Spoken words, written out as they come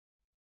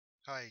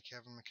Hi,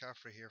 Kevin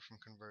McCaffrey here from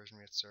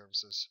Conversion Rate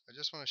Services. I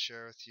just want to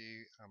share with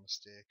you a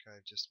mistake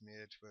I've just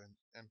made when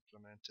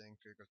implementing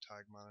Google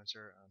Tag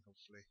Manager, and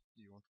hopefully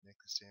you won't make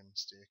the same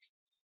mistake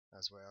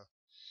as well,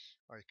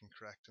 or you can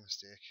correct the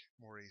mistake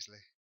more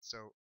easily.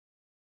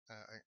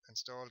 I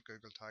installed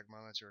Google Tag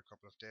Manager a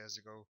couple of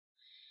days ago.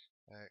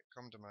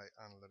 Come to my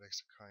analytics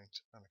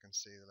account and I can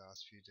see the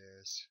last few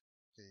days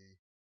the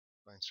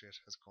bounce rate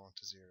has gone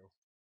to zero.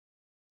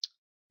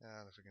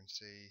 And if we can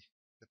see,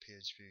 the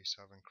page views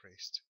have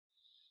increased.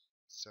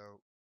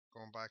 So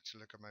going back to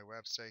look at my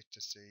website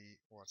to see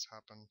what's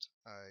happened,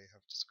 I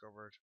have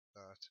discovered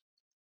that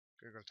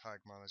Google Tag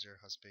Manager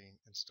has been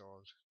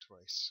installed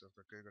twice. So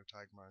for Google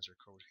Tag Manager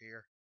code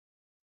here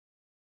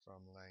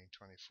from line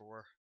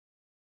 24,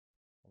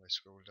 and I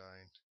scroll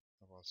down,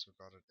 I've also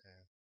got it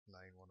in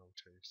line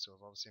 102. So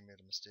I've obviously made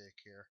a mistake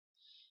here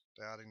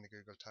by adding the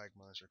Google Tag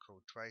Manager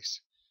code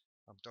twice.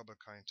 I'm double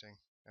counting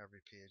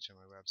every page on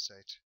my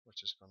website,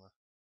 which is going to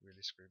really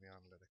screw me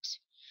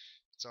analytics.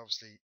 It's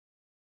obviously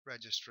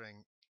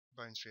registering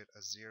bounce rate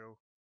as zero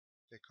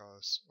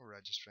because we're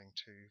registering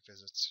 2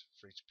 visits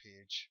for each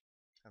page,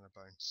 and a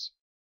bounce,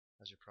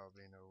 as you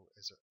probably know,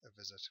 is a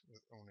visit with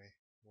only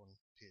one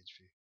page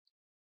view.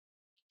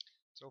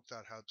 So I hope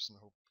that helps, and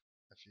I hope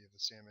if you have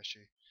the same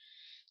issue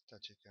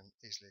that you can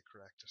easily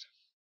correct it.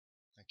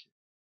 Thank you.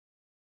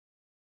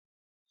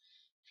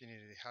 If you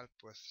need any help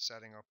with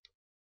setting up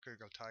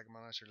Google Tag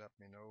Manager, let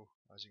me know.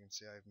 As you can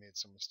see, I've made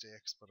some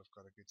mistakes, but I've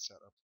got a good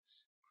setup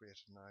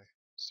created now,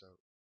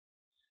 so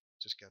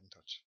just get in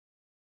touch.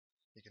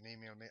 You can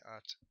email me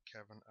at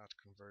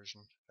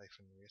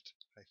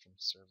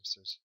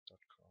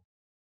kevin@conversion-rate-services.com.